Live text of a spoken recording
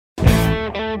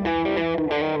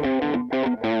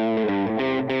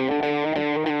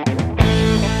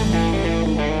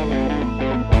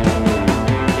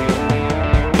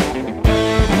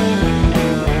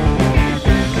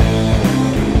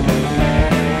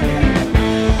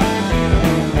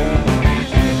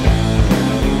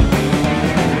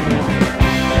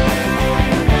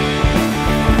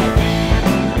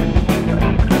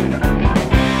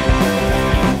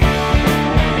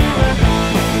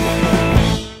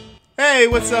Hey,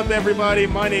 what's up everybody?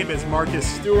 My name is Marcus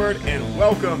Stewart and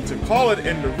welcome to Call It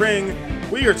in the Ring.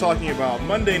 We are talking about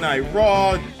Monday Night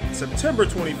Raw, September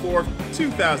 24th,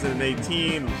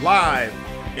 2018, live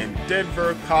in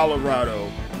Denver, Colorado.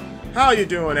 How you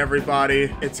doing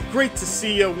everybody? It's great to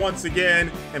see you once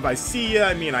again, and by see you,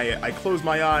 I mean I close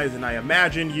my eyes and I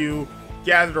imagine you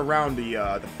gathered around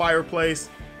the fireplace,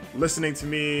 listening to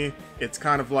me. It's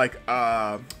kind of like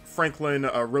Franklin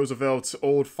Roosevelt's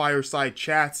old fireside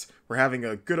chats. We're having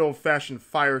a good old-fashioned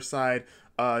fireside,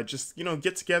 just, you know,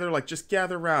 get together, like, just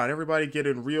gather around. Everybody get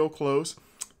in real close,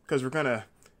 because we're gonna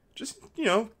just, you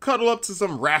know, cuddle up to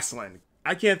some wrestling.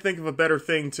 I can't think of a better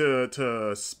thing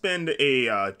to spend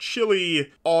a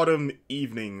chilly autumn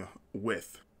evening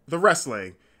with. The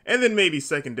wrestling, and then maybe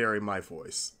secondary my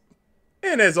voice.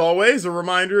 And as always, a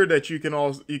reminder that you can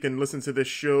listen to this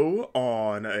show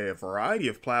on a variety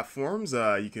of platforms.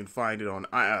 You can find it on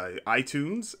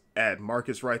iTunes at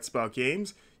Marcus Writes About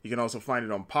Games. You can also find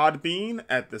it on Podbean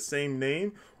at the same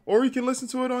name, or you can listen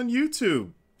to it on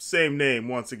YouTube. Same name,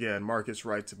 once again, Marcus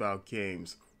Writes About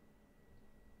Games.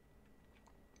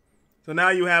 So now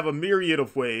you have a myriad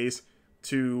of ways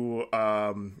to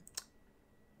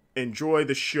enjoy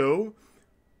the show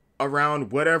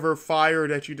around whatever fire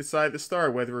that you decide to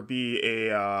start, whether it be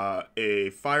a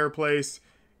fireplace,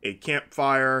 a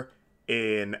campfire,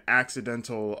 an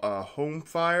accidental home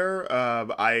fire.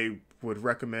 I would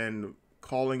recommend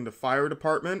calling the fire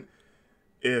department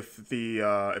if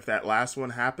that last one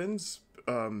happens,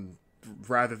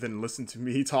 rather than listen to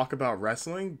me talk about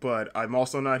wrestling. But I'm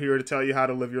also not here to tell you how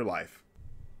to live your life.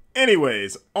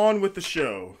 Anyways, on with the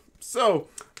show. So,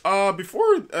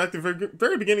 before, at the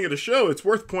very beginning of the show, it's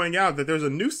worth pointing out that there's a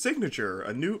new signature,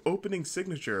 a new opening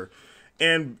signature.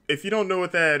 And if you don't know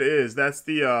what that is, that's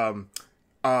the,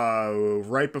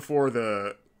 right before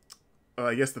the,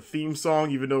 I guess the theme song,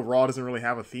 even though Raw doesn't really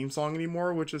have a theme song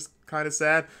anymore, which is kind of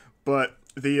sad. But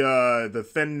the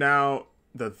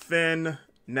Thin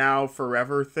Now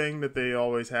Forever thing that they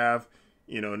always have,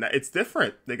 you know, it's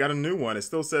different. They got a new one. It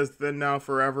still says Thin Now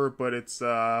Forever, but it's,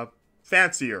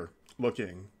 fancier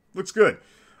looking. Looks good.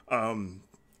 Kind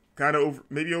of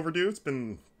maybe overdue. It's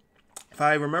been, if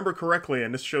I remember correctly,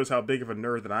 and this shows how big of a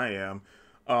nerd that I am,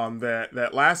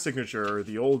 that last signature,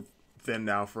 the old Thin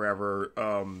Now Forever,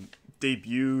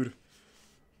 debuted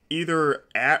either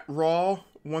at Raw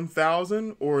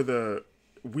 1000 or the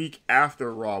week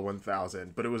after Raw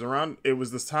 1000. But it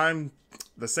was the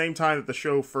same time that the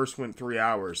show first went 3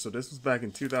 hours. So this was back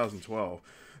in 2012.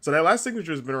 So that last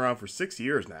signature has been around for 6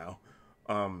 years now.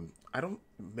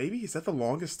 Maybe is that the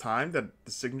longest time that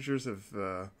the signatures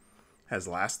has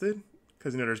lasted?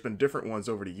 Because, you know, there's been different ones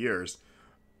over the years.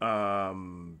 I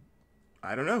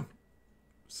don't know.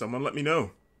 Someone let me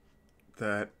know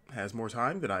that has more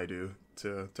time than I do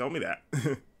to tell me that.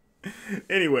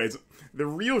 Anyways, the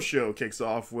real show kicks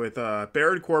off with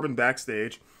Baron Corbin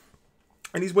backstage,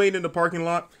 and he's waiting in the parking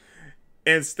lot,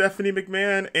 and Stephanie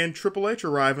McMahon and Triple H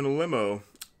arrive in a limo,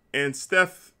 and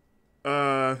Steph,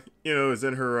 you know, is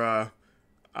in her,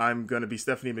 I'm gonna be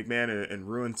Stephanie McMahon and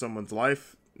ruin someone's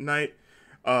life night.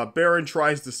 Baron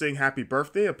tries to sing happy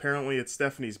birthday. Apparently it's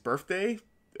Stephanie's birthday,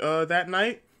 that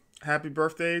night. Happy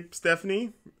birthday,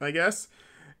 Stephanie, I guess.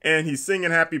 And he's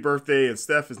singing happy birthday, and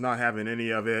Steph is not having any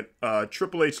of it.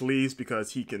 Triple H leaves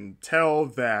because he can tell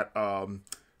that,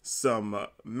 some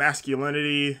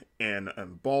masculinity and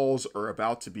balls are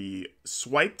about to be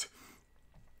swiped.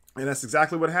 And that's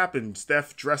exactly what happened.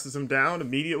 Steph dresses him down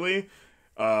immediately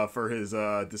for his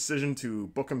decision to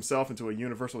book himself into a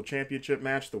Universal Championship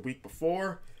match the week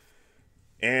before.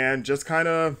 And just kind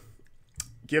of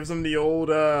gives him the old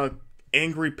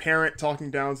angry parent talking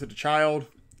down to the child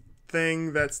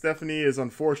thing that Stephanie is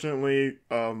unfortunately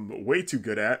way too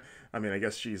good at. I mean, I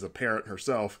guess she's a parent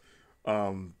herself.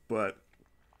 But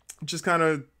just kind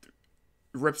of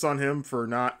rips on him for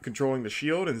not controlling the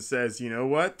Shield and says, you know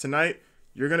what, tonight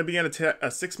you're going to be in a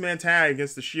six-man tag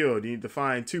against the Shield. You need to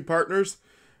find 2 partners,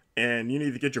 and you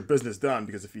need to get your business done,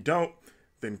 because if you don't,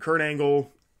 then Kurt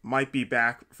Angle might be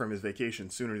back from his vacation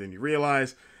sooner than you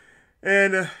realize.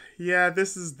 And, yeah,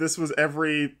 this was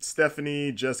every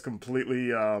Stephanie just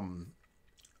completely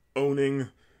owning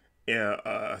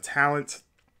a talent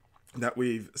that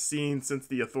we've seen since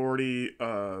the Authority,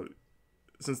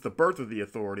 since the birth of the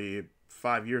Authority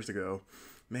 5 years ago.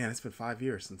 Man, it's been 5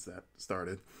 years since that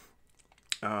started.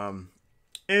 And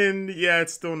yeah,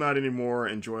 it's still not any more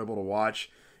enjoyable to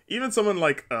watch. Even someone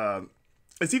like,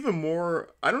 it's even more,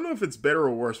 I don't know if it's better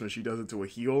or worse when she does it to a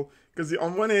heel. Because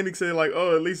on one hand, you can say like,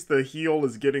 oh, at least the heel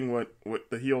is getting what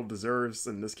the heel deserves.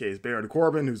 In this case, Baron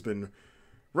Corbin, who's been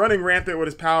running rampant with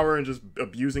his power and just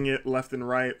abusing it left and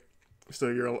right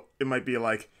So it might be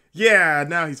like, yeah,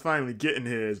 now he's finally getting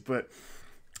his. But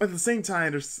at the same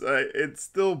time, it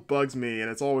still bugs me,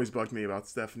 and it's always bugged me about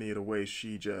Stephanie, the way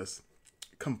she just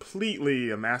completely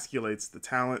emasculates the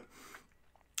talent,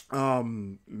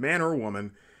 man or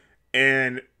woman,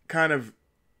 and kind of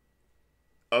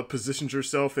positions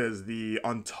herself as the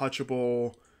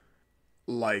untouchable,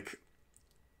 like,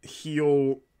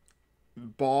 heel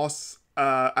boss.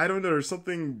 I don't know. There's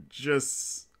something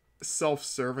just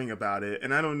self-serving about it,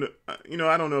 and I don't know.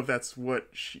 I don't know if that's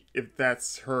if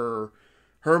that's her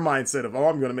mindset of, oh,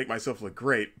 I'm going to make myself look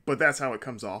great, but that's how it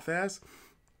comes off as.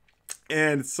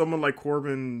 And someone like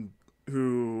Corbin,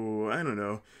 who, I don't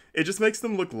know, it just makes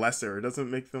them look lesser. It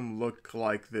doesn't make them look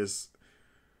like this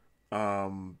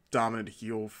dominant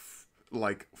heel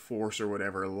like force or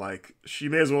whatever. Like, she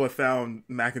may as well have found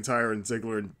McIntyre and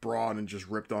Ziggler and Braun and just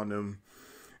ripped on them.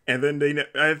 And then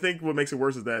I think what makes it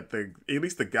worse is that at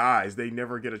least the guys, they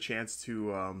never get a chance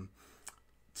to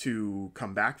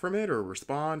come back from it or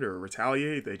respond or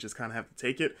retaliate. They just kind of have to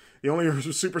take it. The only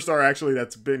superstar actually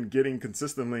that's been getting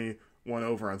consistently one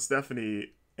over on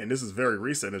Stephanie, and this is very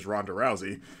recent, is Ronda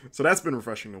Rousey. So that's been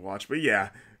refreshing to watch. But yeah,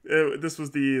 this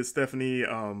was the Stephanie,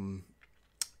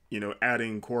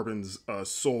 adding Corbin's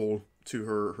soul to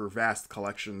her vast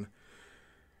collection.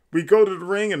 We go to the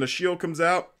ring and the Shield comes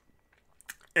out,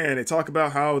 and they talk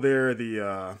about how they're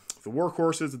the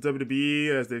workhorses of WWE,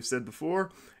 as they've said before,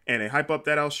 and they hype up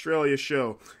that Australia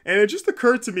show. And it just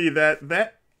occurred to me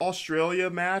that Australia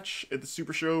match at the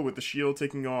Super Show with the Shield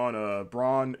taking on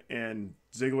Braun and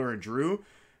Ziggler and Drew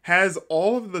has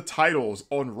all of the titles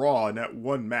on Raw in that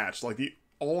one match, like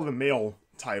all of the male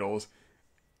titles,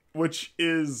 which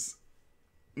is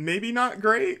maybe not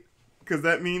great, because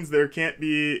that means there can't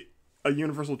be a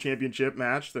Universal Championship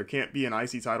match, there can't be an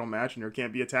IC title match, and there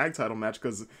can't be a tag title match,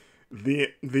 because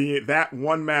that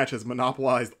one match has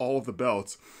monopolized all of the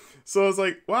belts. So I was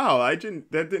like, wow, that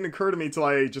didn't occur to me till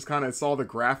I just kind of saw the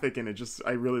graphic, and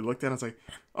I really looked at it, and I was like,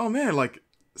 oh man, like,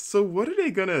 so what are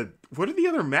the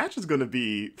other matches gonna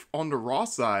be on the Raw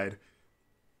side?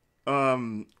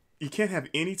 You can't have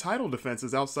any title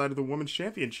defenses outside of the Women's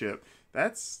Championship.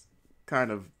 That's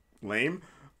kind of lame.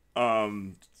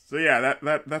 So yeah,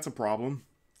 that's a problem.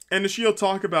 And the Shield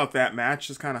talk about that match,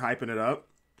 just kind of hyping it up.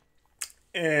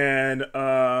 And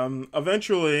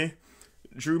eventually,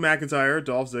 Drew McIntyre,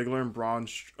 Dolph Ziggler, and Braun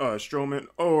Strowman,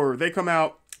 or they come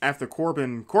out after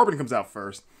Corbin. Corbin comes out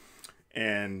first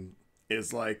and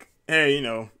is like, hey,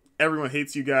 everyone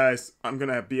hates you guys. I'm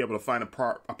going to be able to find a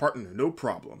partner, no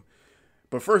problem.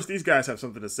 But first, these guys have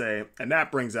something to say, and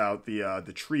that brings out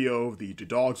the trio, the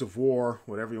Dogs of War,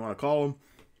 whatever you want to call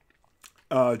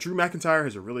them. Drew McIntyre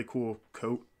has a really cool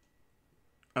coat.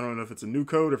 I don't know if it's a new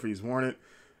coat or if he's worn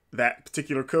that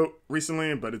particular coat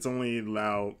recently, but it's only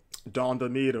now dawned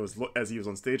on me. It was, as he was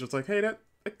on stage, I was like, hey, that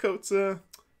coat's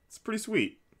it's pretty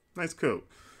sweet. Nice coat.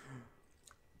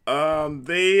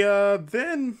 They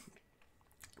then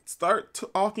start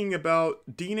talking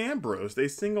about Dean Ambrose. They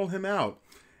single him out.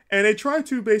 And they try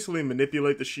to basically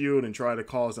manipulate the Shield and try to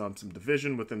cause some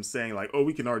division with them saying, like, oh,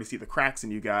 we can already see the cracks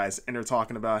in you guys. And they're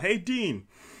talking about, hey, Dean,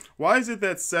 why is it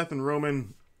that Seth and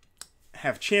Roman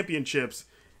have championships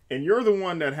and you're the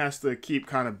one that has to keep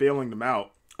kind of bailing them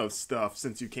out of stuff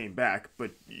since you came back,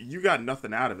 but you got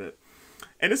nothing out of it?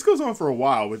 And this goes on for a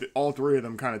while with all three of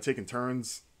them kind of taking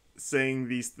turns saying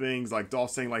these things, like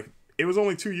Dolph saying, like, it was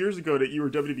only 2 years ago that you were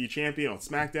WWE champion on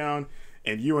SmackDown,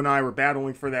 and you and I were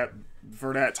battling for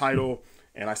that title,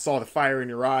 and I saw the fire in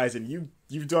your eyes, and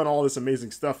you've done all this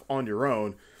amazing stuff on your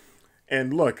own.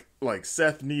 And look, like,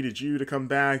 Seth needed you to come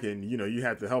back, and you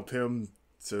had to help him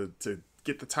to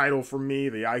get the title from me,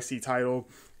 the IC title,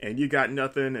 and you got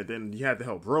nothing. And then you had to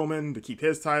help Roman to keep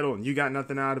his title, and you got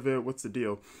nothing out of it. What's the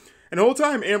deal? And the whole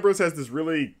time, Ambrose has this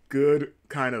really good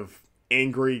kind of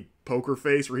angry poker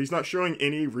face where he's not showing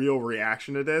any real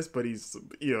reaction to this, but he's,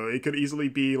 it could easily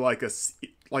be like his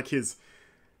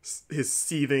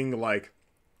seething, like,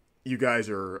 you guys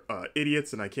are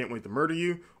idiots and I can't wait to murder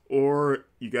you, or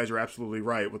you guys are absolutely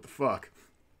right, what the fuck.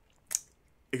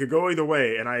 It could go either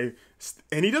way, and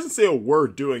he doesn't say a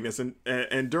word doing this,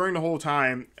 and during the whole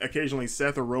time, occasionally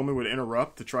Seth or Roman would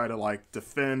interrupt to try to, like,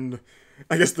 defend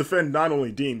not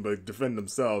only Dean, but defend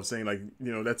themselves, saying, like,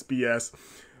 that's BS.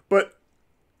 But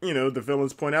the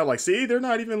villains point out, like, see, they're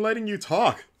not even letting you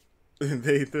talk.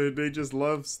 they just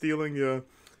love stealing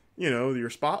your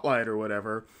spotlight or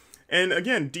whatever. And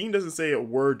again, Dean doesn't say a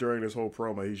word during this whole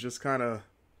promo. He's just kind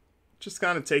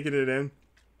of taking it in,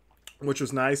 which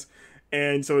was nice.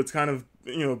 And so it's kind of,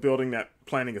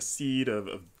 planting a seed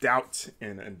of doubt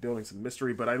and building some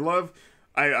mystery. But I love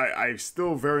I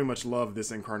still very much love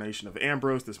this incarnation of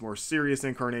Ambrose, this more serious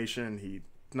incarnation. He's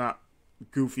not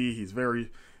goofy. He's very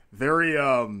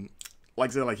like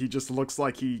I said, like he just looks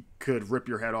like he could rip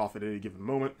your head off at any given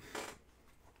moment.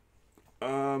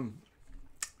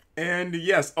 And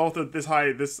yes, also this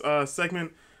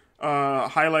segment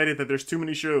highlighted that there's too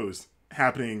many shows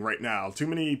happening right now. Too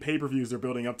many pay-per-views they're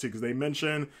building up to, because they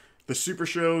mention the Super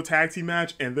Show tag team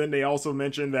match, and then they also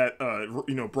mentioned that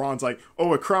Braun's like,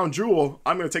 oh, a crown jewel,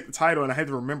 I'm gonna take the title, and I had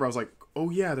to remember, I was like, oh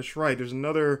yeah, that's right, there's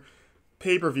another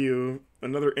pay-per-view,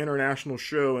 another international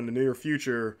show in the near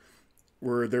future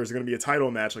where there's gonna be a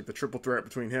title match, like the triple threat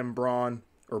between him, Braun,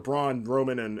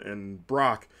 Roman, and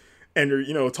Brock.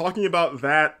 And talking about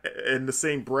that in the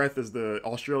same breath as the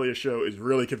Australia show is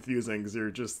really confusing,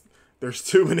 because there's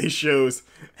too many shows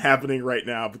happening right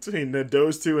now between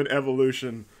those two and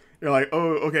Evolution. You're like,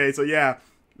 oh, okay, so yeah,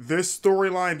 this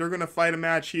storyline, they're going to fight a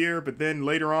match here, but then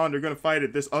later on, they're going to fight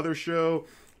at this other show.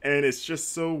 And it's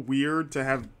just so weird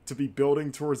to be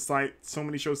building towards so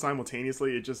many shows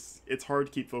simultaneously. It's hard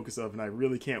to keep focus of, and I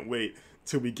really can't wait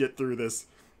till we get through this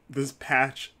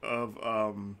patch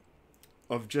of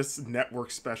just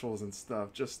network specials and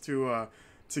stuff, just to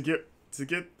get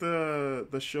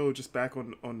the show just back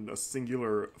on a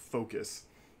singular focus.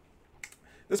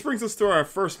 This brings us to our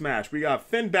first match. We got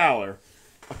Finn Balor,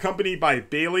 accompanied by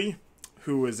Bayley,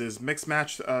 who is his mixed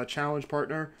match challenge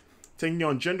partner, taking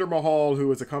on Jinder Mahal,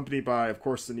 who is accompanied by, of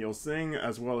course, Sunil Singh,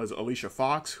 as well as Alicia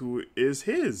Fox, who is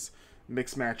his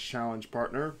mixed match challenge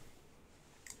partner.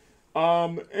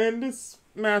 And this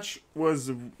match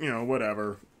was,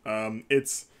 whatever.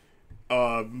 Jinder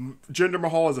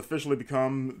Mahal has officially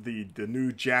become the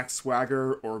new Jack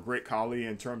Swagger or Great Khali,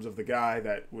 in terms of the guy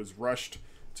that was rushed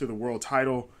to the world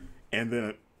title, and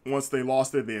then once they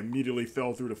lost it, they immediately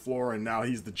fell through the floor, and now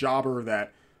he's the jobber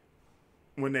that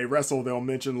when they wrestle, they'll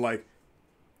mention like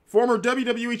former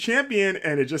WWE champion,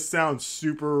 and it just sounds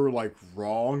super like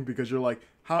wrong, because you're like,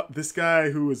 how this guy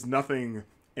who is nothing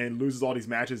and loses all these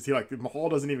matches, Mahal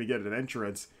doesn't even get an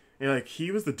entrance, and you're like,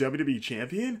 he was the WWE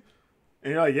champion?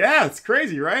 And you're like, yeah, it's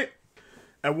crazy, right?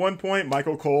 At one point,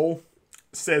 Michael Cole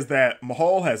says that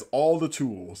Mahal has all the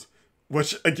tools,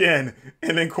 which, again,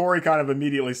 and then Corey kind of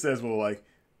immediately says, well,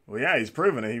 yeah, he's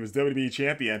proven it. He was WWE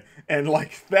champion. And,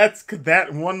 that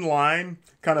one line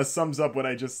kind of sums up what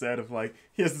I just said of,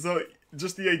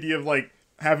 just the idea of,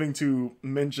 having to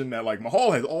mention that,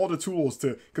 Mahal has all the tools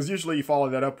to, because usually you follow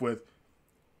that up with,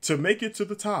 to make it to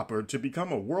the top or to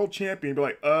become a world champion.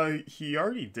 But he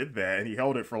already did that, and he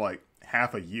held it for,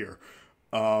 half a year.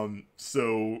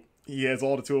 So he has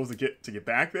all the tools to get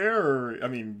back there, or, I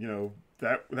mean,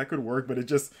 that could work, but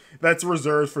that's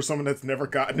reserved for someone that's never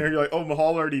gotten there. You're like, oh,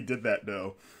 Mahal already did that,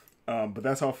 though. But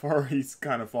that's how far he's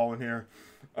kind of fallen here.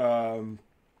 The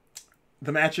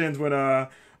match ends when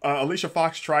Alicia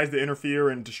Fox tries to interfere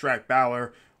and distract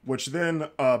Balor, which then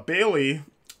Bayley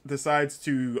decides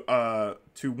to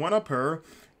one-up her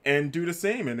and do the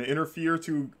same and interfere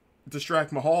to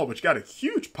distract Mahal, which got a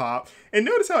huge pop. And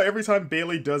notice how every time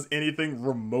Bayley does anything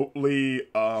remotely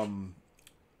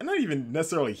not even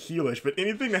necessarily heelish, but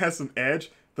anything that has some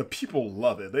edge, the people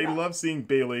love it. They love seeing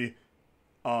Bayley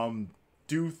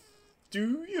do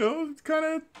kind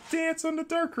of dance on the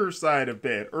darker side a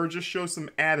bit, or just show some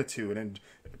attitude, and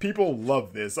people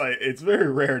love this. It's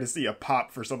very rare to see a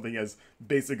pop for something as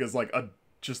basic as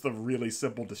just a really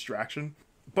simple distraction.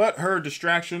 But her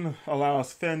distraction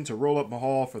allows Finn to roll up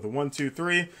Mahal for the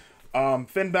 1-2-3.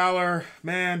 Finn Balor,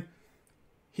 man,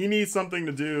 he needs something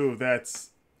to do that's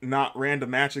not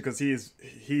random matches, because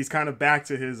he's kind of back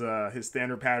to his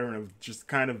standard pattern of just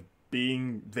kind of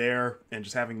being there and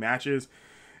just having matches.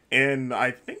 And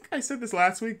I think I said this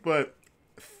last week, but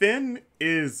Finn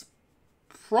is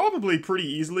probably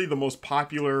pretty easily the most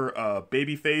popular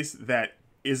babyface that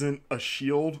isn't a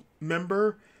Shield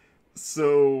member.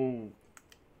 So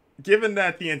given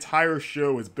that the entire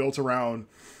show is built around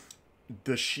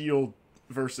the Shield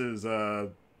versus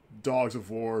Dogs of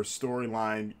War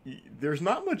storyline, there's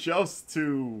not much else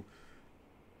to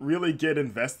really get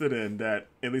invested in, that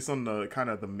at least on the kind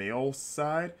of the male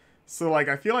side. So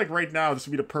I feel like right now this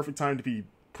would be the perfect time to be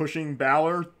pushing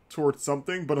Balor towards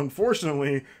something, but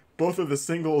unfortunately both of the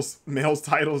singles males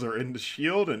titles are in the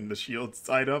Shield, and the Shield's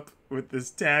tied up with this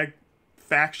tag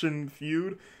faction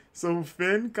feud, so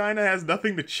Finn kind of has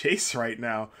nothing to chase right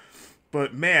now.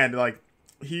 But man,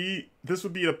 this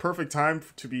would be a perfect time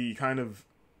to be kind of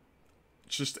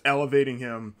just elevating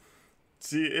him.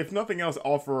 See, if nothing else,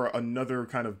 offer another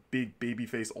kind of big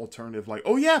babyface alternative,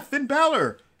 oh yeah, Finn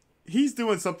Balor, he's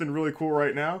doing something really cool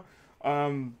right now.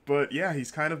 But yeah,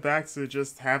 he's kind of back to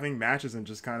just having matches and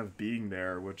just kind of being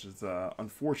there, which is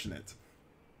unfortunate.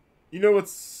 You know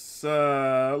what's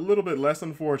a little bit less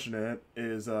unfortunate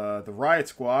is the Riot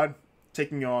Squad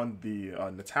taking on the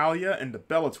Natalia and the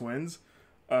Bella Twins.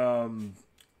 Um,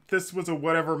 this was a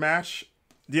whatever match.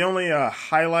 The only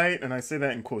highlight, and I say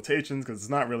that in quotations because it's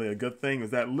not really a good thing,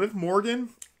 is that Liv Morgan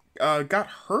got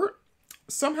hurt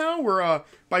somehow,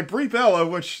 by Brie Bella,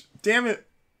 which damn it,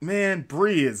 man,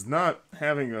 Brie is not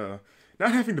having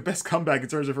the best comeback in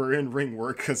terms of her in ring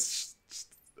work because.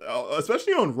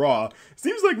 Especially on Raw, it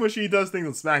seems like when she does things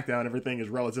on SmackDown, everything is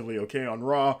relatively okay. On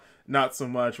Raw, not so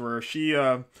much. Where she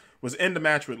was in the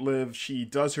match with Liv, she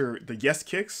does the yes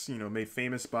kicks, made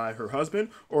famous by her husband,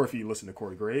 or if you listen to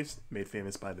Corey Graves, made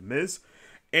famous by The Miz.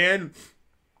 And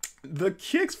the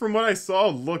kicks, from what I saw,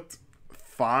 looked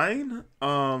fine.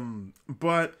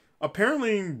 But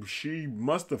apparently she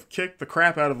must have kicked the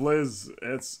crap out of Liv.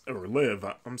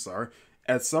 I'm sorry,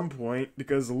 at some point,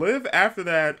 because Liv after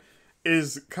that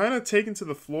is kind of taken to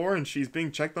the floor and she's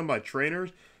being checked on by trainers.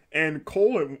 And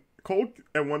Cole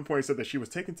at one point said that she was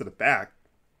taken to the back.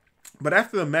 But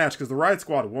after the match, because the Riot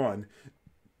Squad won,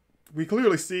 we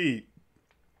clearly see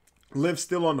Liv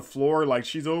still on the floor. Like,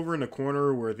 she's over in the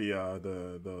corner where the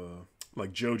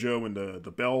like JoJo and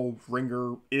the bell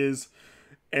ringer is.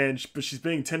 But she's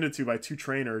being tended to by two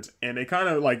trainers. And they kind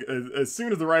of, like, as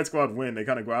soon as the Riot Squad win, they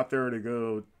kind of go out there to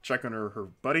go check on her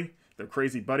buddy, their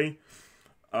crazy buddy.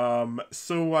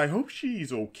 So I hope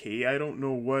she's okay. I don't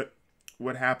know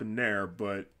what happened there,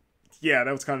 but yeah,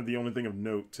 that was kind of the only thing of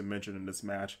note to mention in this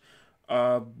match.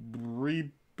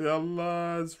 Brie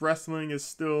Bella's wrestling is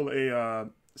still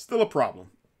a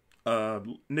problem.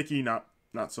 Nikki not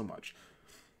so much.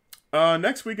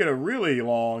 Next we get a really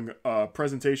long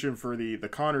presentation for the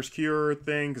Connor's Cure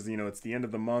thing, because it's the end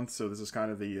of the month, so this is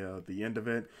kind of the end of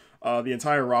it. The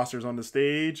entire roster's on the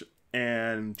stage.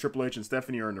 And Triple H and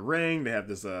Stephanie are in the ring. They have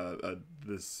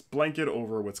this blanket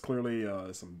over what's clearly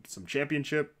some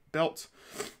championship belts,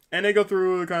 and they go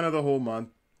through kind of the whole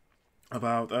month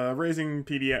about raising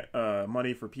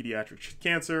money for pediatric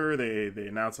cancer. They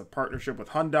announce a partnership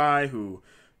with Hyundai, who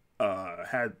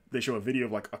they show a video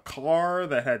of like a car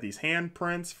that had these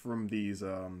handprints from these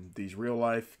real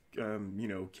life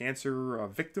cancer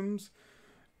victims,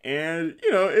 and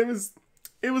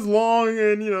it was long,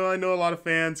 and I know a lot of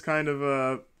fans kind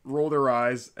of roll their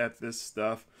eyes at this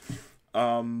stuff.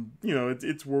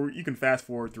 It's where you can fast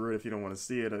forward through it if you don't want to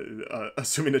see it,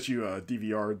 assuming that you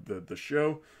DVR'd the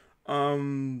show.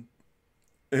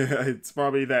 It's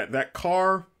probably that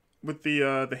car with the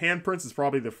handprints is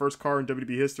probably the first car in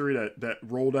WWE history that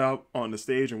rolled out on the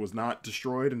stage and was not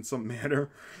destroyed in some manner.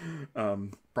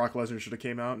 Brock Lesnar should have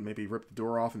came out and maybe ripped the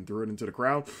door off and threw it into the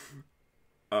crowd.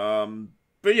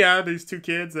 But yeah, these two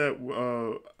kids that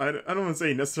I don't want to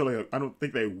say necessarily. I don't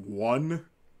think they won,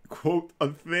 quote, a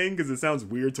thing, because it sounds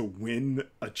weird to win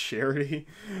a charity.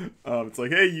 It's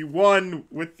like, hey, you won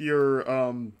with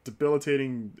your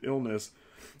debilitating illness.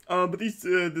 But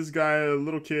this guy, a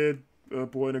little kid, a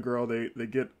boy and a girl, they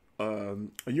get a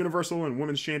Universal and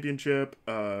Women's Championship.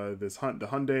 The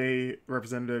Hyundai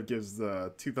representative gives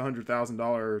the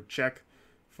 $200,000 check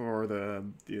for the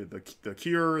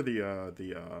cure,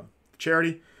 the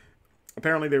charity.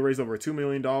 Apparently they raised over $2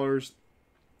 million.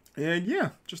 And yeah,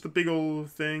 just a big old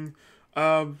thing.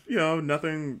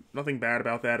 Nothing bad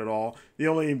about that at all. The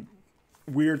only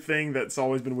weird thing that's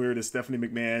always been weird is Stephanie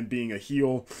McMahon being a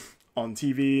heel on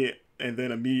TV, and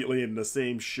then immediately in the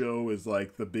same show is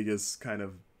like the biggest kind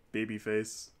of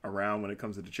babyface around when it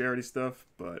comes to the charity stuff.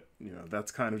 But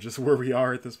that's kind of just where we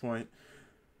are at this point.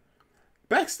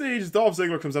 Backstage, Dolph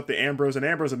Ziggler comes up to Ambrose, and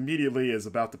Ambrose immediately is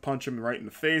about to punch him right in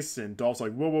the face, and Dolph's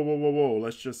like, whoa,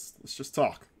 let's just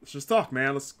talk. Let's just talk,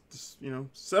 man. Let's just,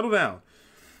 settle down.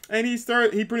 And he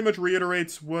pretty much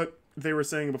reiterates what they were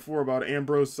saying before about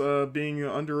Ambrose being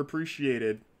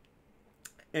underappreciated.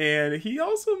 And he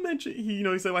also mentioned, he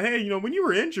said, like, hey, when you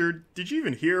were injured, did you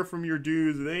even hear from your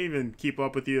dudes? Did they even keep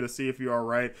up with you to see if you're all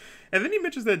right? And then he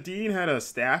mentions that Dean had a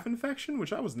staph infection,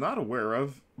 which I was not aware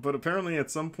of. But apparently at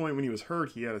some point when he was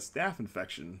hurt, he had a staph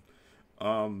infection,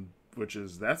 which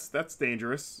is, that's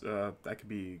dangerous. That could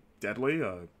be deadly.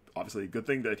 Obviously a good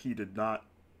thing that he did not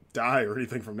die or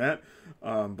anything from that.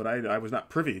 But I was not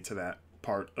privy to that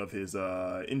part of his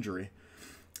injury.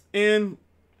 And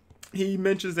he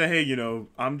mentions that, hey,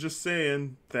 I'm just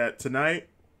saying that tonight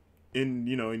in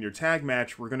your tag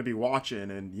match, we're going to be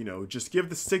watching, and, just give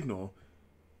the signal,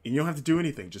 and you don't have to do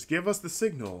anything. Just give us the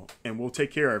signal and we'll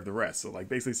take care of the rest. So like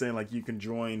basically saying like, you can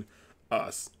join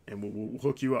us and we'll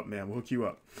hook you up, man. We'll hook you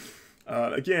up.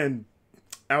 Again,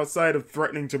 outside of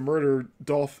threatening to murder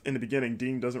Dolph in the beginning,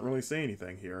 Dean doesn't really say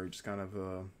anything here. He just kind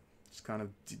of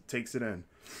takes it in.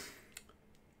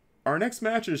 Our next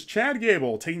match is Chad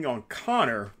Gable taking on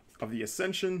Connor of the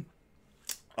Ascension.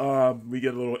 We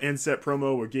get a little inset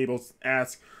promo where Gable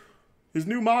asks, his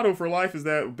new motto for life is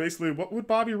that basically, what would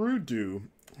Bobby Roode do?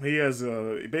 He has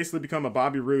basically become a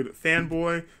Bobby Roode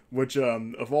fanboy, which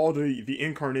of all the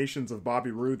incarnations of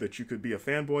Bobby Roode that you could be a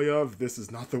fanboy of, this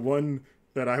is not the one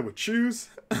that I would choose.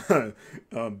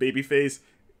 Babyface,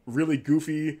 really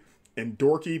goofy and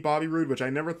dorky Bobby Roode, which I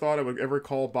never thought I would ever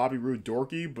call Bobby Roode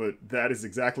dorky, but that is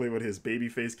exactly what his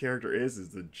babyface character is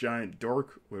the giant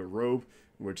dork with a robe,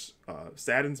 which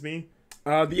saddens me.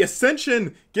 The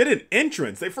Ascension get an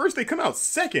entrance. They come out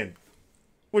second,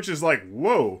 which is like,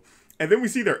 whoa. And then we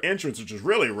see their entrance, which is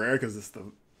really rare because it's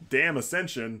the damn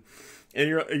Ascension. And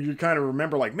you kind of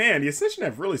remember, like, man, the Ascension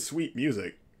have really sweet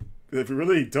music that we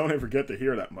really don't ever get to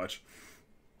hear that much.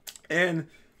 And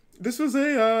this was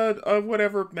a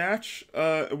whatever match.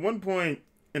 At one point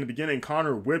in the beginning,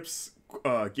 Connor whips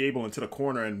Gable into the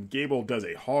corner, and Gable does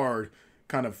a hard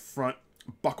kind of front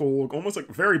buckle, almost like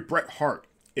very Bret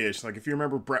Hart-ish. Like if you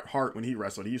remember Bret Hart when he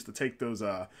wrestled, he used to take those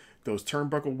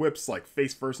turnbuckle whips like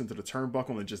face first into the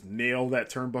turnbuckle and just nail that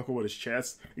turnbuckle with his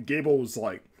chest. Gable was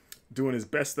like doing his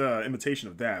best imitation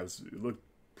of that. It looked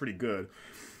pretty good.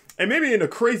 And maybe in the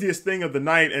craziest thing of the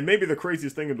night, and maybe the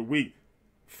craziest thing of the week,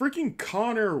 freaking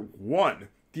Connor won.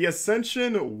 The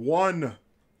Ascension won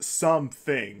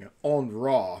something on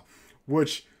Raw,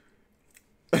 which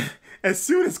as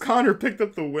soon as Connor picked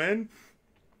up the win,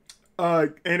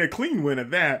 and a clean win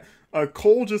at that,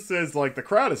 Cole just says, like, the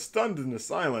crowd is stunned into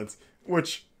silence,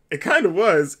 which it kind of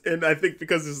was, and I think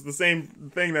because it's the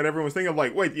same thing that everyone's thinking of,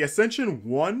 like, wait, the Ascension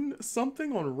won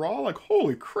something on Raw? Like,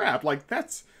 holy crap, like,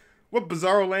 that's, what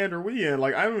bizarro land are we in?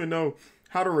 Like, I don't even know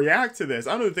how to react to this.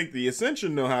 I don't even think the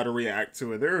Ascension know how to react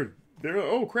to it. They're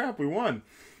oh crap, we won.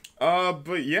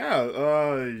 But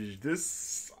yeah,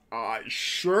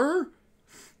 sure?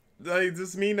 Does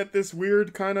this mean that this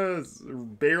weird kind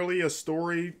of barely a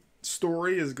story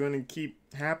is going to keep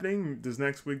happening? Does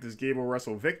Gable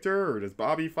wrestle Victor, or does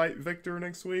Bobby fight Victor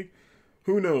next week?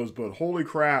 Who knows, but holy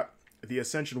crap, the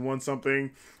Ascension won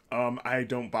something. I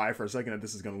don't buy for a second that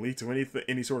this is going to lead to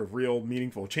any sort of real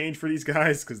meaningful change for these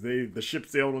guys, because the ship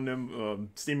sailed on them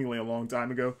seemingly a long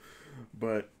time ago.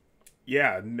 But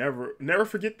yeah, never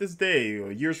forget this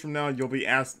day. Years from now,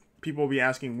 people will be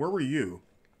asking, where were you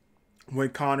when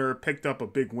Connor picked up a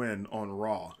big win on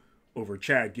Raw over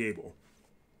Chad Gable?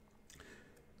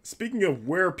 Speaking of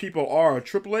where people are,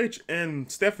 Triple H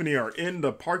and Stephanie are in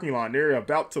the parking lot, and they're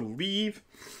about to leave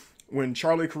when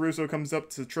Charlie Caruso comes up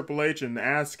to Triple H and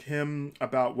asks him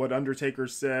about what Undertaker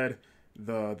said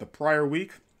the prior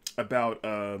week about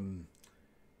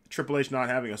Triple H not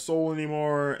having a soul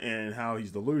anymore and how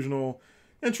he's delusional.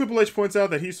 And Triple H points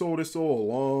out that he sold his soul a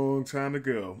long time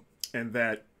ago, and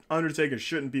that Undertaker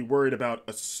shouldn't be worried about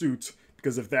a suit,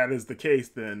 because if that is the case,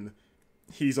 then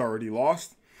he's already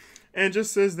lost. And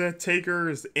just says that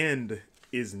Taker's end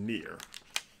is near.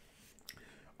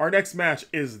 Our next match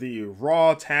is the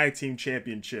Raw Tag Team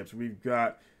Championships. We've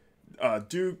got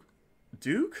Duke?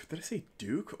 Did I say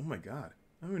Duke? Oh my god.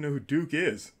 I don't even know who Duke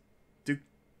is. Duke.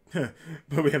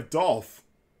 But we have Dolph.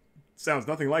 Sounds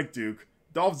nothing like Duke.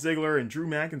 Dolph Ziggler and Drew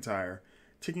McIntyre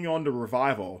taking on the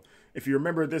Revival. If you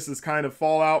remember, this is kind of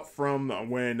fallout from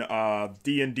when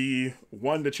D&D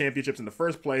won the championships in the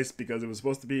first place, because it was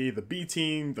supposed to be the B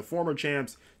team, the former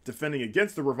champs, defending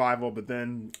against the Revival, but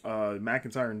then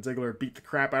McIntyre and Ziggler beat the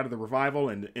crap out of the Revival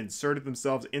and inserted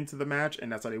themselves into the match, and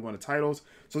that's how they won the titles.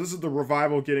 So this is the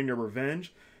Revival getting their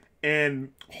revenge,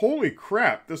 and holy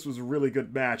crap, this was a really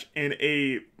good match, and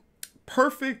a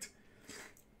perfect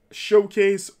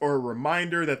showcase or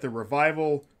reminder that the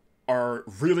Revival are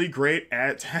really great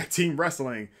at tag team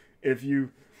wrestling.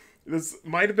 This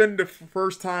might have been the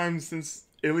first time since,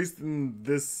 at least in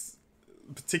this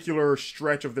particular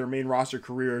stretch of their main roster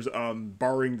careers,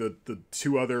 barring the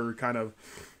two other kind of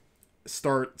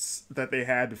starts that they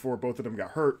had before both of them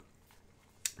got hurt,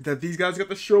 that these guys got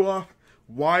to show off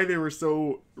why they were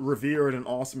so revered and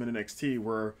awesome in NXT,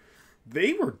 where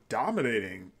they were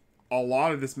dominating a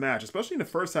lot of this match, especially in the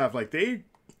first half. Like,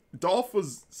 Dolph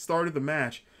started the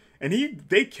match, and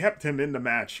they kept him in the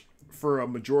match for a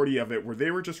majority of it, where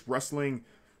they were just wrestling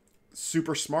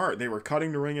super smart. They were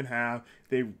cutting the ring in half.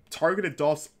 They targeted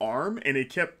Dolph's arm, and they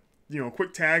kept,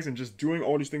 quick tags and just doing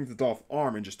all these things to Dolph's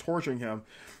arm and just torturing him,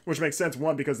 which makes sense.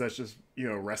 One, because that's just,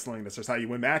 wrestling. That's just how you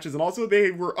win matches. And also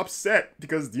they were upset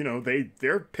because,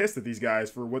 they're pissed at these guys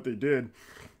for what they did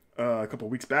a couple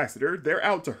weeks back. So they're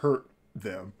out to hurt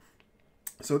them.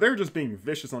 So they're just being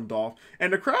vicious on Dolph.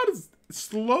 And the crowd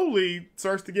slowly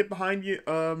starts to get behind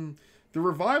the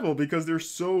Revival, because they're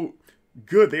so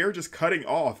good. They are just cutting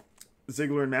off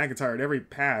Ziggler and McIntyre at every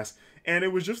pass. And it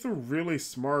was just a really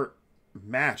smart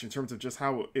match in terms of just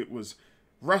how it was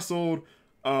wrestled.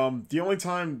 The only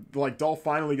time like Dolph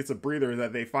finally gets a breather is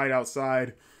that they fight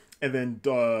outside, and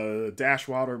then Dash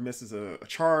Wilder misses a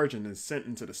charge and is sent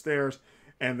into the stairs.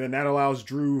 And then that allows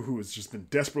Drew, who has just been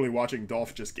desperately watching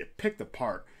Dolph just get picked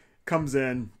apart, comes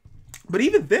in. But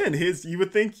even then, you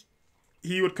would think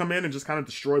he would come in and just kind of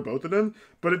destroy both of them.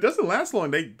 But it doesn't last long.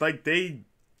 They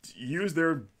use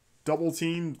their double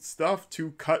team stuff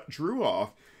to cut Drew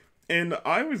off. And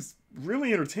I was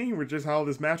really entertained with just how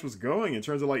this match was going in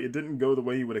terms of like it didn't go the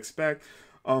way you would expect.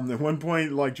 At one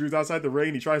point, like Drew's outside the ring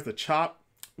and he tries to chop.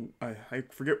 I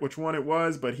forget which one it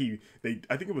was, but I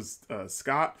think it was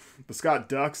Scott, but Scott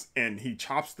ducks and he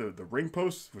chops the ring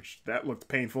post, which that looked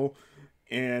painful.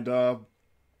 And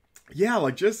yeah,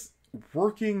 like just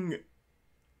working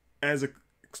as a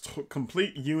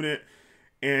complete unit.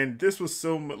 And this was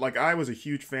so like I was a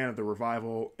huge fan of the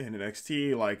Revival in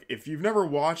NXT. Like if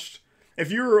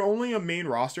you're only a main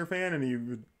roster fan and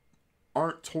you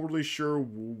aren't totally sure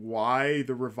why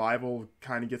the Revival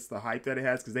kind of gets the hype that it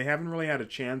has, because they haven't really had a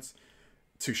chance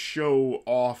to show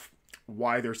off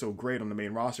why they're so great on the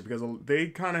main roster, because they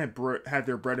kind of had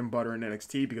their bread and butter in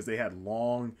NXT because they had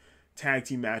long tag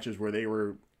team matches where they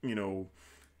were, you know,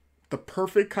 the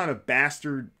perfect kind of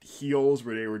bastard heels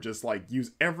where they were just like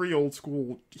use every old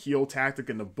school heel tactic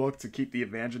in the book to keep the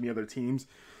advantage in the other teams.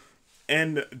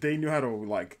 And they knew how to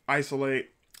like isolate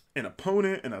an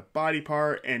opponent and a body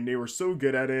part, and they were so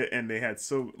good at it, and they had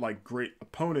so like great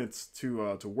opponents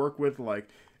to work with. Like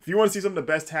if you want to see some of the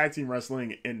best tag team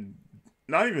wrestling in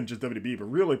not even just WWE, but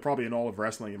really probably in all of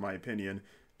wrestling, in my opinion,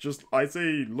 just I'd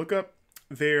say look up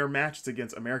their matches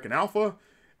against American Alpha,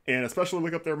 and especially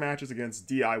look up their matches against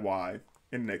DIY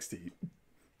in NXT,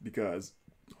 because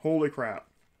holy crap,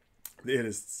 it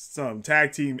is some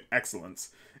tag team excellence.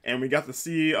 And we got to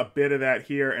see a bit of that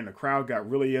here, and the crowd got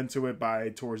really into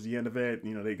it towards the end of it.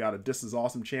 You know, they got a "This is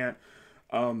awesome" chant.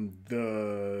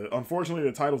 Unfortunately,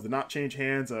 the titles did not change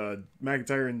hands.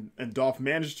 McIntyre and Dolph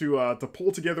managed to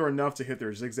pull together enough to hit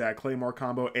their zigzag Claymore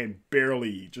combo and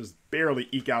barely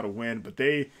eke out a win. But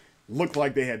they looked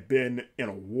like they had been in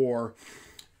a war.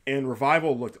 And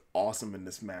Revival looked awesome in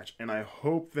this match. And I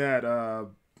hope that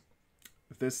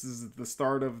this is the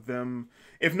start of them,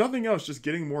 if nothing else, just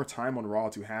getting more time on Raw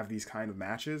to have these kind of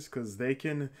matches, because they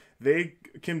can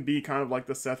be kind of like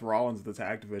the Seth Rollins of the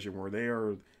tag division, where they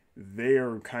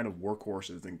are kind of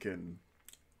workhorses and can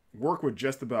work with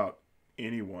just about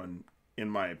anyone, in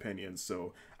my opinion.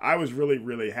 So I was really,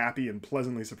 really happy and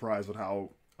pleasantly surprised with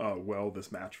how well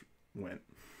this match went.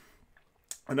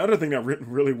 Another thing that went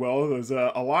really well was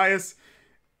Elias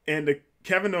and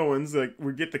Kevin Owens. Like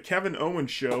we get the Kevin Owens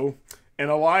show. And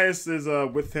Elias is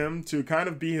with him to kind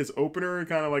of be his opener,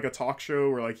 kind of like a talk show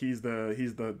where like he's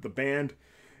the band.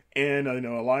 And you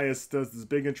know, Elias does this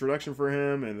big introduction for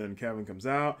him, and then Kevin comes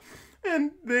out,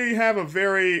 and they have a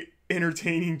very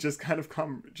entertaining just kind of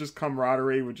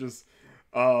camaraderie, which is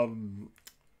you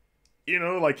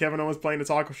know, like Kevin Owens playing the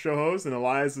talk show host, and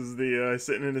Elias is the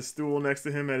sitting in his stool next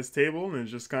to him at his table, and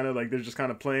it's just kind of like they're just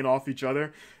kind of playing off each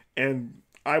other. And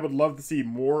I would love to see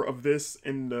more of this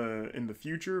in the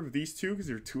future of these two, because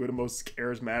they're two of the most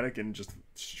charismatic and just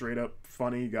straight up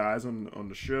funny guys on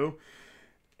the show.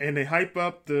 And they hype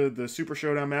up the Super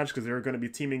Showdown match because they're going to be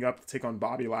teaming up to take on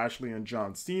Bobby Lashley and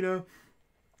John Cena.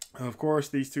 Of course,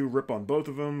 these two rip on both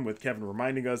of them, with Kevin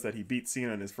reminding us that he beat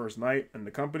Cena in his first night in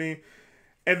the company.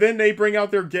 And then they bring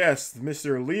out their guest,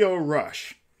 Mr. Lio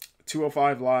Rush.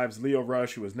 205 Live's Lio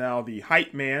Rush, who is now the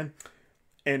hype man.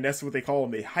 And that's what they call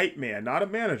him, the hype man, not a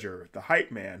manager, the hype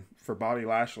man for Bobby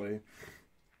Lashley.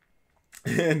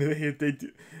 And they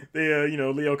you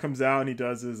know, Leo comes out and he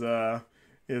does his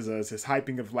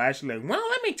hyping of Lashley. Like, well,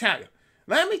 let me tell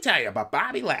you about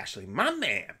Bobby Lashley, my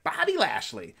man, Bobby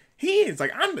Lashley. He is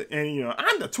like, I'm the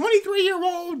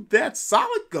 23-year-old that's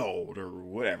solid gold or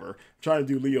whatever. I'm trying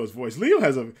to do Leo's voice. Leo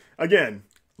can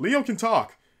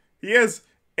talk. He has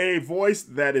a voice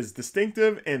that is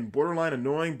distinctive and borderline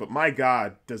annoying, but my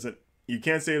God, you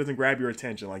can't say it doesn't grab your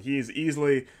attention. Like, he is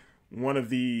easily one of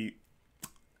the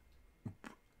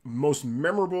most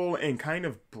memorable and kind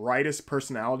of brightest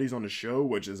personalities on the show,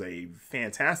 which is a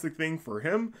fantastic thing for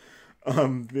him.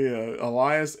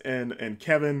 Elias and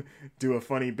Kevin do a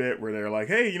funny bit where they're like,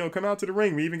 hey, you know, come out to the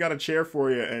ring. We even got a chair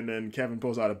for you. And then Kevin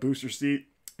pulls out a booster seat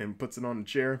and puts it on the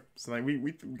chair. So like,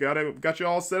 we got you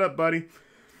all set up, buddy.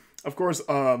 Of course,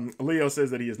 Leo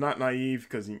says that he is not naive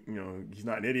because he's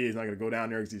not an idiot. He's not going to go down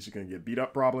there because he's just going to get beat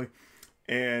up probably.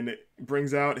 And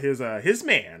brings out his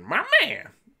man, my man,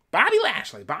 Bobby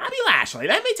Lashley. Bobby Lashley.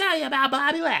 Let me tell you about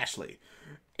Bobby Lashley.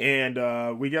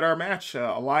 And we get our match.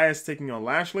 Elias taking on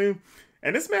Lashley.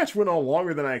 And this match went on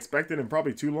longer than I expected, and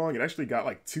probably too long. It actually got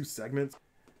like 2 segments.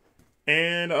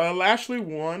 And Lashley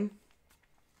won.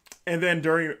 And then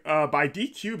during by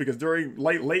DQ, because during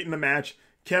late in the match,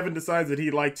 Kevin decides that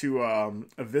he'd like to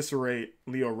eviscerate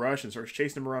Lio Rush and starts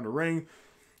chasing him around the ring.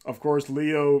 Of course,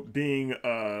 Leo, being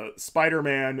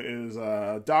Spider-Man, is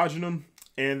dodging him.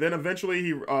 And then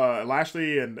eventually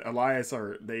Lashley and Elias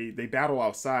they battle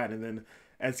outside, and then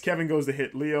as Kevin goes to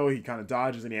hit Leo, he kind of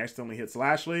dodges and he accidentally hits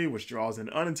Lashley, which draws an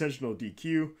unintentional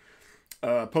DQ.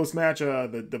 Post-match,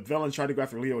 the villain's trying to go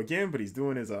after Leo again, but he's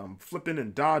doing his flipping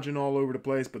and dodging all over the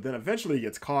place, but then eventually he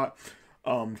gets caught.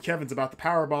 Kevin's about to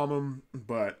powerbomb him,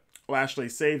 but Lashley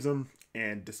saves him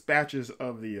and dispatches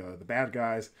of the bad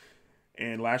guys,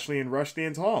 and Lashley and Rush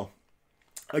stands tall.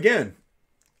 Again,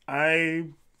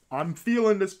 I'm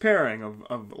feeling this pairing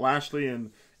of Lashley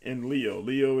and Leo.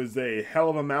 Leo is a hell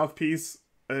of a mouthpiece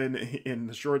in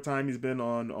the short time he's been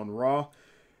on Raw.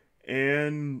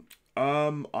 And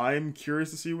I'm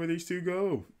curious to see where these two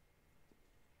go.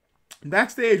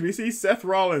 Backstage, we see Seth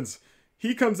Rollins.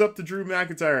 He comes up to Drew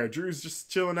McIntyre. Drew's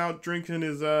just chilling out, drinking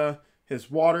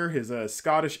his water, his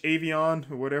Scottish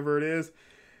Avion, or whatever it is.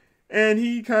 And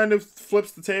he kind of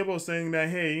flips the table saying that,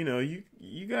 hey,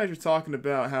 you guys are talking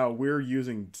about how we're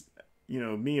using,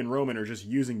 me and Roman are just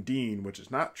using Dean, which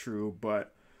is not true,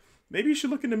 but maybe you should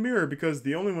look in the mirror because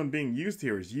the only one being used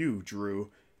here is you,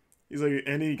 Drew. He's like,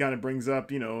 and he kind of brings up,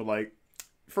 like,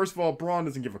 first of all, Braun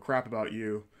doesn't give a crap about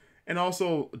you. And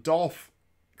also, Dolph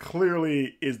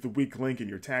clearly is the weak link in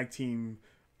your tag team.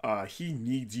 He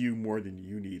needs you more than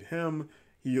you need him.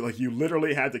 You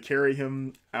literally had to carry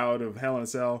him out of Hell in a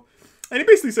Cell. And he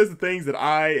basically says the things that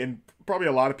I and probably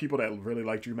a lot of people that really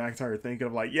like Drew McIntyre are thinking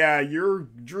of, like, yeah,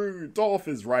 Dolph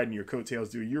is riding your coattails,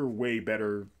 dude. You're way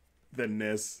better than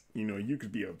this. You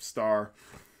could be a star.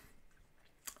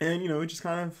 And, he just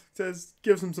kind of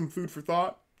gives him some food for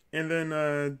thought. And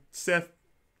then Seth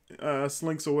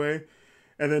slinks away.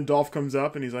 And then Dolph comes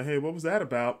up and he's like, hey, what was that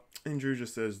about? And Drew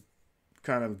just says,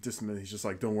 kind of dismiss. He's just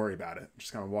like, don't worry about it.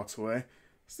 Just kind of walks away.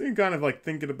 So you're kind of like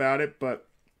thinking about it, but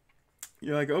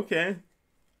you're like, okay.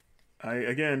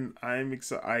 I'm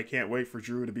excited. I can't wait for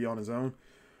Drew to be on his own.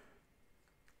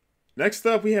 Next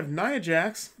up, we have Nia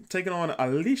Jax taking on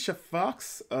Alicia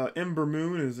Fox. Ember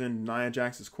Moon is in Nia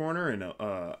Jax's corner, and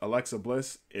Alexa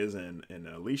Bliss is in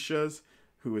Alicia's,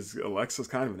 who is Alexa's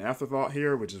kind of an afterthought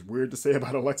here, which is weird to say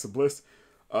about Alexa Bliss.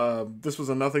 This was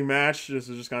a nothing match. This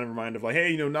is just kind of a reminder of like,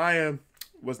 hey, Nia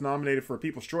was nominated for a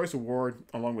People's Choice Award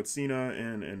along with Cena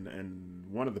and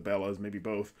one of the Bellas, maybe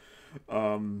both.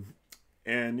 And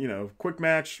quick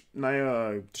match.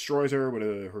 Nia destroys her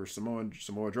with her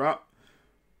Samoa drop.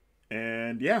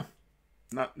 And yeah,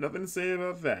 nothing to say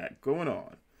about that. Going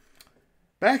on.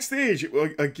 Backstage,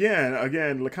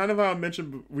 again, kind of how I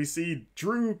mentioned, we see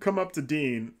Drew come up to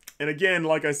Dean. And again,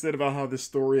 like I said about how this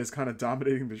story is kind of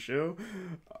dominating the show,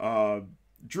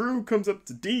 Drew comes up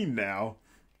to Dean now.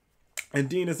 And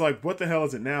Dean is like, what the hell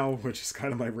is it now? Which is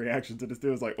kind of my reaction to this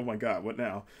deal. Is like, oh my God, what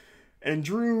now? And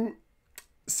Drew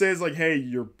says like, hey,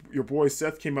 your boy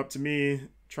Seth came up to me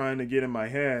trying to get in my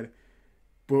head.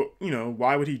 But,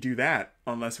 why would he do that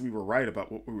unless we were right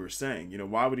about what we were saying?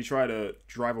 Why would he try to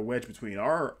drive a wedge between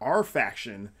our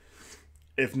faction,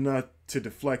 if not to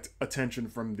deflect attention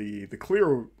from the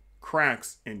clear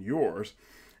cracks in yours?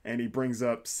 And he brings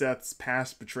up Seth's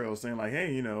past betrayal, saying like,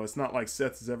 hey, it's not like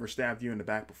Seth has ever stabbed you in the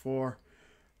back before.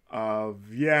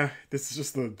 Yeah, this is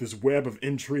just this web of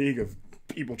intrigue of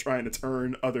people trying to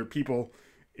turn other people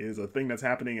is a thing that's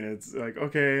happening, and it's like,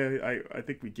 okay, I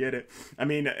think we get it. I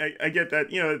mean, I get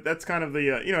that, that's kind of the,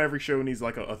 every show needs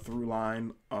like a through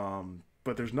line,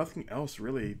 but there's nothing else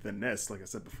really than this, like I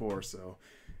said before, so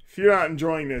if you're not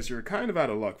enjoying this, you're kind of out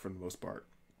of luck for the most part.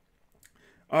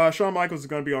 Shawn Michaels is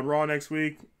going to be on Raw next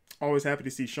week. Always happy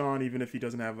to see Shawn, even if he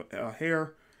doesn't have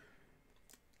hair.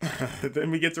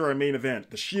 Then we get to our main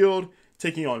event, The Shield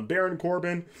taking on Baron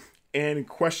Corbin, and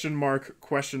question mark,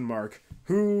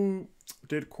 who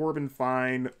did Corbin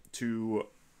find to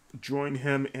join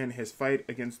him in his fight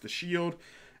against The Shield?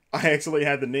 I actually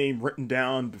had the name written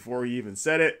down before he even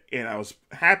said it, and I was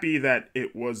happy that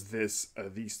it was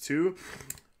these two.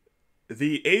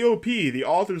 The AOP, the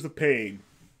Authors of Pain,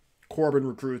 Corbin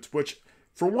recruits, which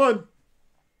for one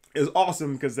is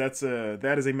awesome because that is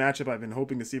a matchup I've been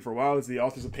hoping to see for a while. Is the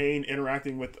Authors of Pain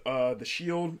interacting with the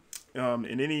Shield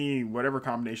in any whatever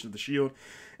combination of the Shield.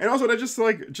 And also, that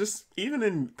just even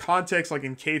in context, like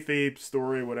in kayfabe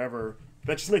story, whatever,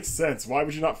 that just makes sense. Why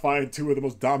would you not find two of the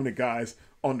most dominant guys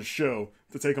on the show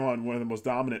to take on one of the most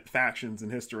dominant factions in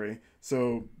history.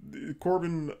 So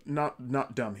Corbin,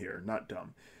 not dumb here, not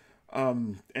dumb.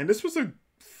 And this was a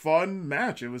fun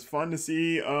match. It was fun to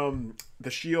see the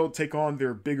Shield take on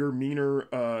their bigger,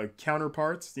 meaner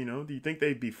counterparts. You know, do you think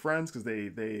they'd be friends? Because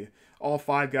they all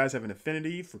five guys have an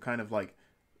affinity for kind of like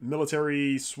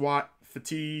military SWAT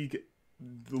fatigue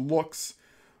looks.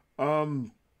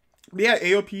 Yeah,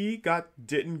 AOP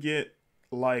didn't get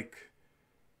like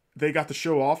they got to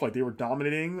show off like they were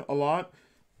dominating a lot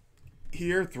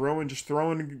here,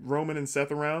 throwing Roman and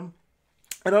Seth around.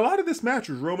 And a lot of this match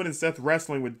was Roman and Seth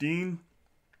wrestling with Dean.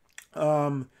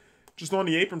 Just on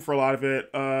the apron for a lot of it.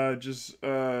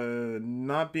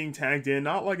 Not being tagged in.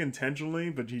 Not like intentionally,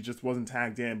 but he just wasn't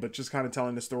tagged in. But just kind of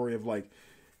telling the story of like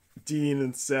Dean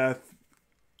and Seth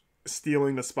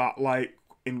stealing the spotlight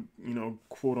in, you know,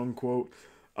 quote unquote.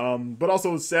 But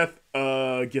also Seth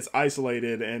gets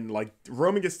isolated and like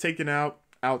Roman gets taken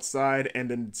outside, and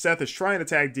then Seth is trying to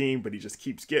tag Dean, but he just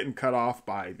keeps getting cut off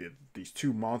by these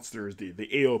two monsters, the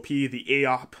AOP, the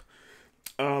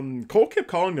AOP. Cole kept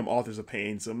calling them Authors of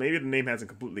Pain, so maybe the name hasn't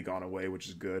completely gone away, which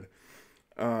is good.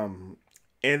 And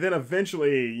then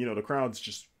eventually, you know, the crowd's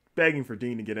just begging for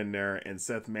Dean to get in there, and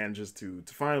Seth manages to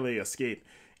finally escape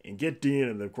and get Dean,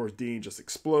 and then, of course, Dean just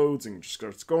explodes and just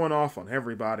starts going off on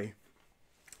everybody.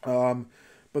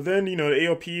 But then, you know, the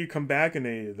AOP come back and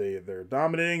they're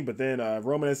dominating, but then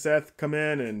Roman and Seth come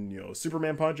in and, you know,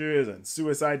 Superman punches and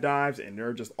suicide dives, and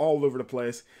they're just all over the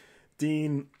place.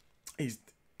 Dean, he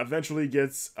eventually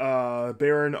gets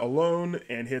Baron alone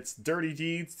and hits Dirty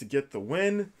Deeds to get the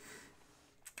win.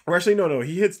 Or actually, no,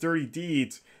 he hits Dirty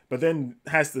Deeds, but then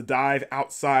has to dive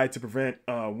outside to prevent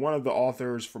one of the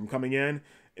authors from coming in.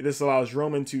 This allows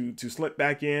Roman to slip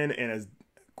back in, and as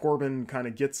Corbin kind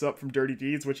of gets up from Dirty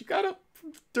Deeds, which he got up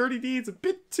from Dirty Deeds a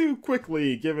bit too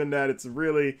quickly, given that it's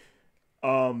really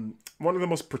one of the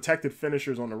most protected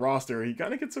finishers on the roster. He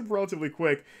kind of gets up relatively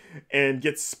quick and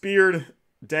gets speared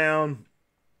down.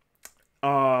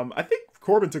 I think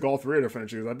Corbin took all three of their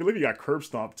finishers. I believe he got curb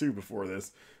stomped too before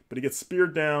this, but he gets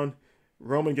speared down.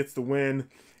 Roman gets the win,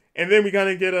 and then we kind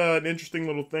of get an interesting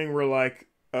little thing where like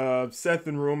Seth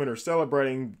and Roman are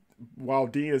celebrating while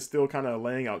Dean is still kind of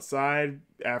laying outside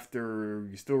after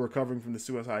he's still recovering from the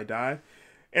suicide dive.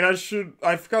 And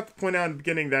I forgot to point out in the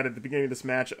beginning that at the beginning of this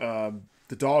match,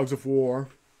 the Dogs of War,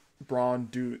 Braun,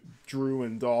 Drew,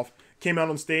 and Dolph came out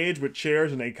on stage with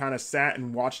chairs, and they kind of sat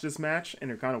and watched this match, and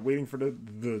they're kind of waiting for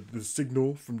the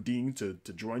signal from Dean to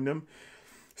join them.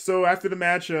 So after the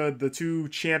match, the two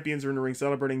champions are in the ring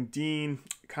celebrating. Dean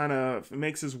kind of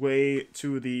makes his way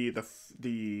to the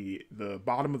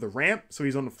bottom of the ramp, so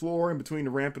he's on the floor in between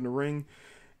the ramp and the ring.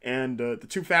 And the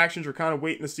two factions are kind of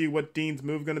waiting to see what Dean's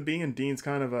move going to be, and Dean's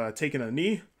kind of taking a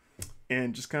knee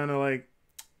and just kind of like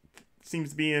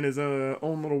seems to be in his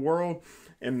own little world,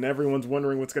 and everyone's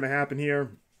wondering what's going to happen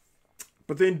here.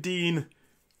 But then Dean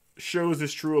shows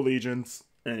his true allegiance,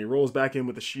 and he rolls back in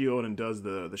with the Shield and does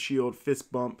the Shield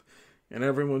fist bump, and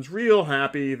everyone's real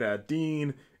happy that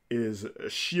Dean is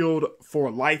a Shield for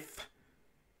life.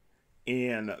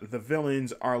 And the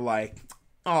villains are like,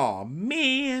 "Aw,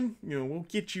 man, you know, we'll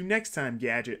get you next time,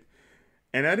 Gadget."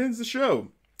 And that ends the show.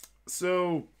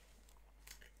 So,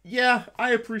 yeah,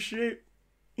 I appreciate,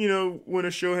 you know, when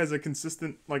a show has a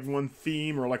consistent, like, one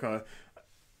theme or, like,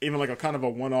 even like a kind of a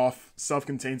one-off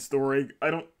self-contained story.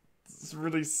 I don't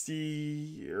really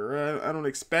see, or I don't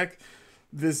expect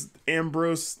this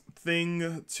Ambrose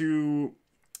thing to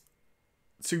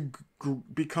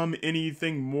become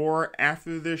anything more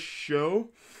after this show.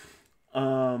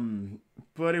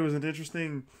 But it was an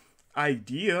interesting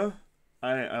idea.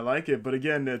 I like it, but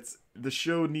again, the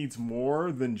show needs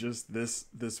more than just this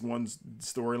one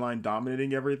storyline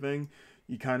dominating everything.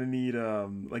 You kind of need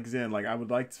like Zen, like I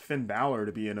would like Finn Balor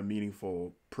to be in a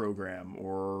meaningful program,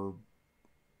 or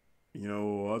you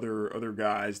know, other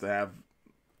guys to have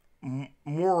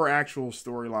more actual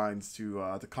storylines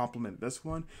to complement this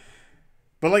one.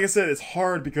 But like I said, it's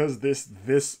hard because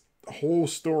this whole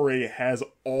story has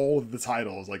all of the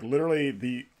titles. Like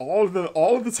literally all of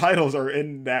the titles are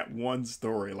in that one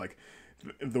story. Like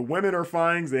the women are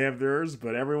fine, they have theirs,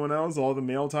 but everyone else, all the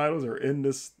male titles are in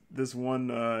this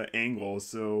one angle.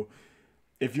 So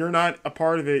if you're not a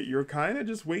part of it, you're kind of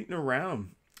just waiting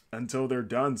around until they're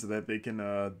done so that they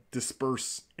can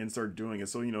disperse and start doing it.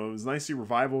 So, you know, it was nice to see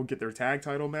Revival get their tag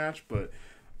title match, but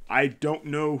I don't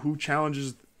know who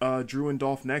challenges Drew and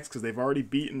Dolph next, because they've already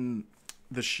beaten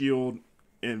the Shield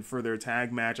for their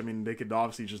tag match. I mean, they could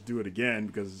obviously just do it again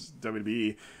because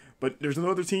WWE, but there's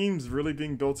no other teams really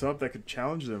being built up that could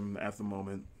challenge them at the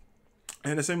moment.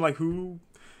 And it seemed like who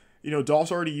You know,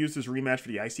 Dolph's already used his rematch for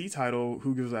the IC title.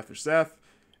 Who goes after Seth?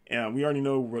 And we already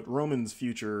know what Roman's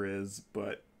future is,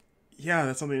 but yeah,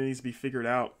 that's something that needs to be figured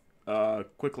out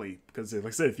quickly. Because, like I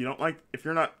said, if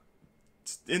you're not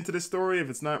into this story, if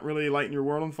it's not really lighting your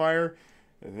world on fire,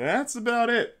 that's about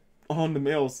it on the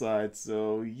male side.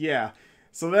 So yeah,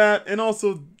 so that, and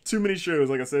also too many shows.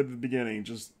 Like I said at the beginning,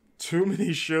 just too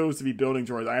many shows to be building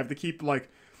towards. I have to keep, like,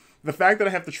 the fact that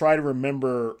I have to try to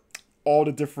remember all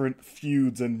the different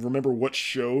feuds and remember what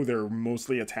show they're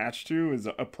mostly attached to is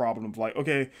a problem of, like,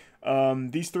 okay,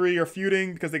 these three are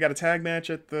feuding because they got a tag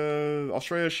match at the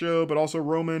Australia show, but also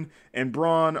Roman and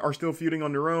Braun are still feuding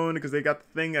on their own because they got the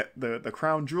thing at the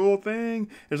Crown Jewel thing.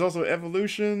 There's also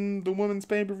Evolution, the women's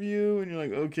pay-per-view, and you're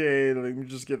like, okay, let me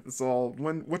just get this all.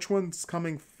 Which one's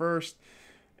coming first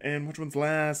and which one's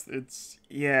last? It's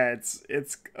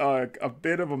a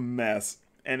bit of a mess,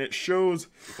 and it shows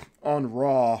on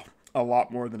Raw a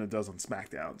lot more than it does on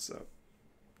SmackDown. So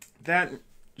that,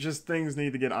 just things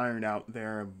need to get ironed out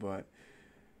there. But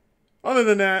other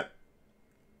than that,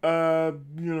 not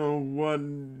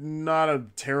a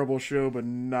terrible show, but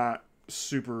not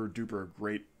super duper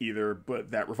great either.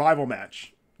 But that Revival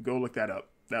match, go look that up.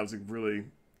 That was a really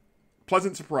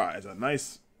pleasant surprise. A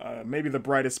nice, maybe the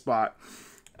brightest spot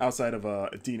outside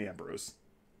of Dean Ambrose.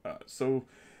 So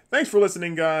thanks for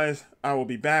listening, guys. I will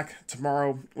be back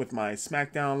tomorrow with my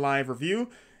SmackDown Live review.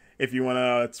 If you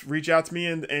want to reach out to me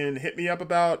and hit me up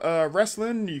about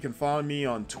wrestling, you can follow me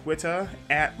on Twitter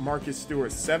at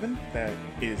MarcusStewart7. That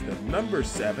is the number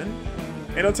 7.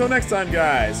 And until next time,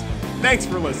 guys, thanks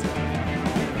for listening.